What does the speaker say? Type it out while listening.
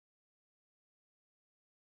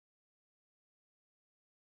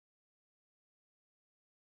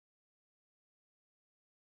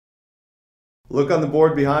Look on the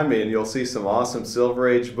board behind me and you'll see some awesome Silver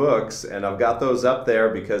Age books, and I've got those up there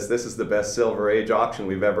because this is the best Silver Age auction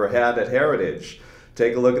we've ever had at Heritage.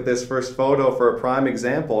 Take a look at this first photo for a prime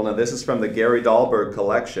example. Now this is from the Gary Dahlberg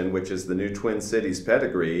collection, which is the new Twin Cities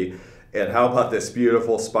pedigree. And how about this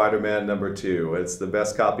beautiful Spider-Man #2? It's the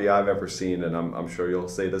best copy I've ever seen, and I'm sure you'll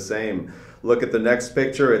say the same. Look at the next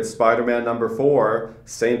picture, it's Spider-Man #4.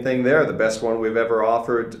 Same thing there, the best one we've ever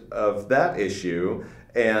offered of that issue.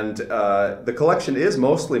 And the collection is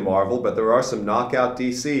mostly Marvel, but there are some knockout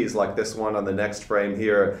DCs like this one on the next frame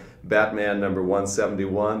here, Batman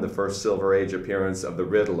 #171, the first Silver Age appearance of the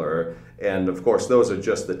Riddler. And of course, those are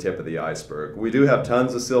just the tip of the iceberg. We do have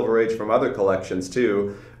tons of Silver Age from other collections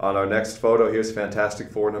too. On our next photo, here's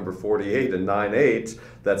Fantastic Four #48 and 9/8.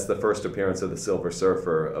 That's the first appearance of the Silver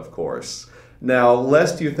Surfer, of course. Now,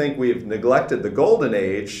 lest you think we've neglected the Golden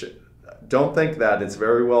Age, don't think that. It's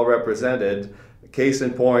very well represented. Case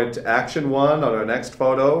in point, Action 1 on our next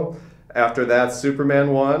photo. After that,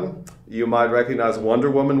 Superman 1. You might recognize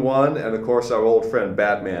Wonder Woman 1, and of course our old friend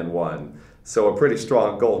Batman 1. So a pretty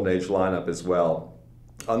strong Golden Age lineup as well.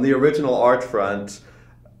 On the original art front,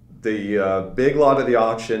 the big lot of the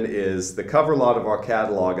auction is the cover lot of our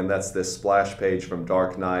catalog, and that's this splash page from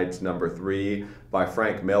Dark Knight #3 by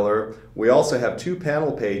Frank Miller. We also have 2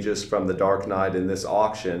 panel pages from the Dark Knight in this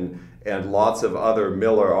auction, and lots of other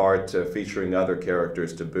Miller art featuring other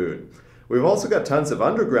characters to boot. We've also got tons of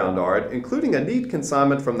underground art, including a neat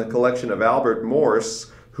consignment from the collection of Albert Morse,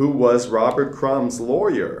 who was Robert Crumb's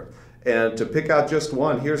lawyer. And to pick out just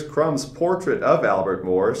one, here's Crumb's portrait of Albert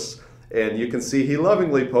Morse, and you can see he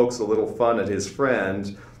lovingly pokes a little fun at his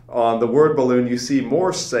friend. On the word balloon, you see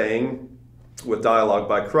Morse saying, with dialogue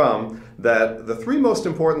by Crumb, that the 3 most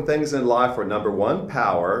important things in life are #1,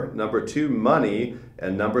 power, #2, money,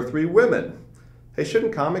 and #3, women. Hey,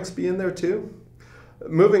 shouldn't comics be in there too?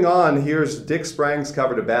 Moving on, here's Dick Sprang's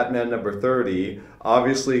cover to Batman #30.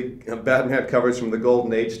 Obviously, Batman covers from the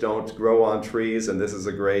Golden Age don't grow on trees, and this is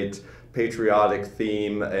a great patriotic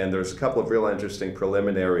theme, and there's a couple of real interesting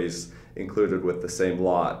preliminaries included with the same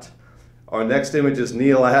lot. Our next image is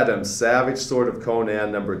Neal Adams, Savage Sword of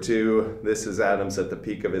Conan #2. This is Adams at the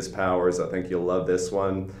peak of his powers. I think you'll love this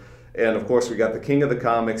one. And of course, we got the king of the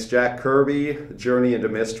comics, Jack Kirby, Journey into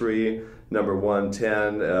Mystery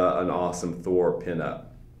 #110, an awesome Thor pinup.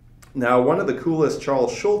 Now, one of the coolest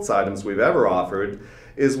Charles Schulz items we've ever offered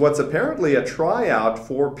is what's apparently a tryout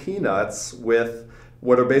for Peanuts with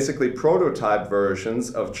what are basically prototype versions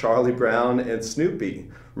of Charlie Brown and Snoopy.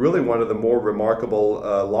 Really one of the more remarkable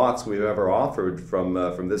lots we've ever offered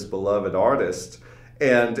from this beloved artist.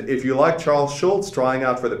 And if you like Charles Schulz trying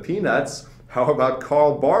out for the Peanuts, how about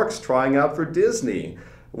Carl Barks trying out for Disney?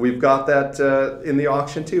 We've got that in the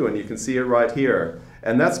auction too, and you can see it right here.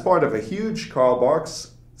 And that's part of a huge Carl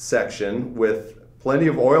Barks section with plenty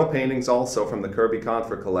of oil paintings also from the Kirby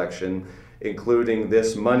Confer collection, including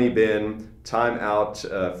this Money Bin, Time Out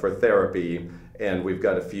for Therapy, and we've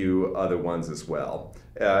got a few other ones as well.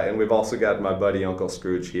 And we've also got my buddy Uncle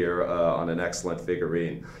Scrooge here on an excellent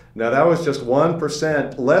figurine. Now that was just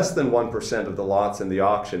 1%, less than 1% of the lots in the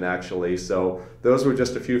auction actually, so those were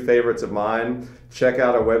just a few favorites of mine. Check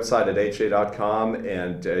out our website at ha.com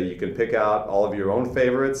and you can pick out all of your own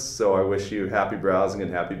favorites, so I wish you happy browsing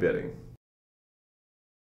and happy bidding.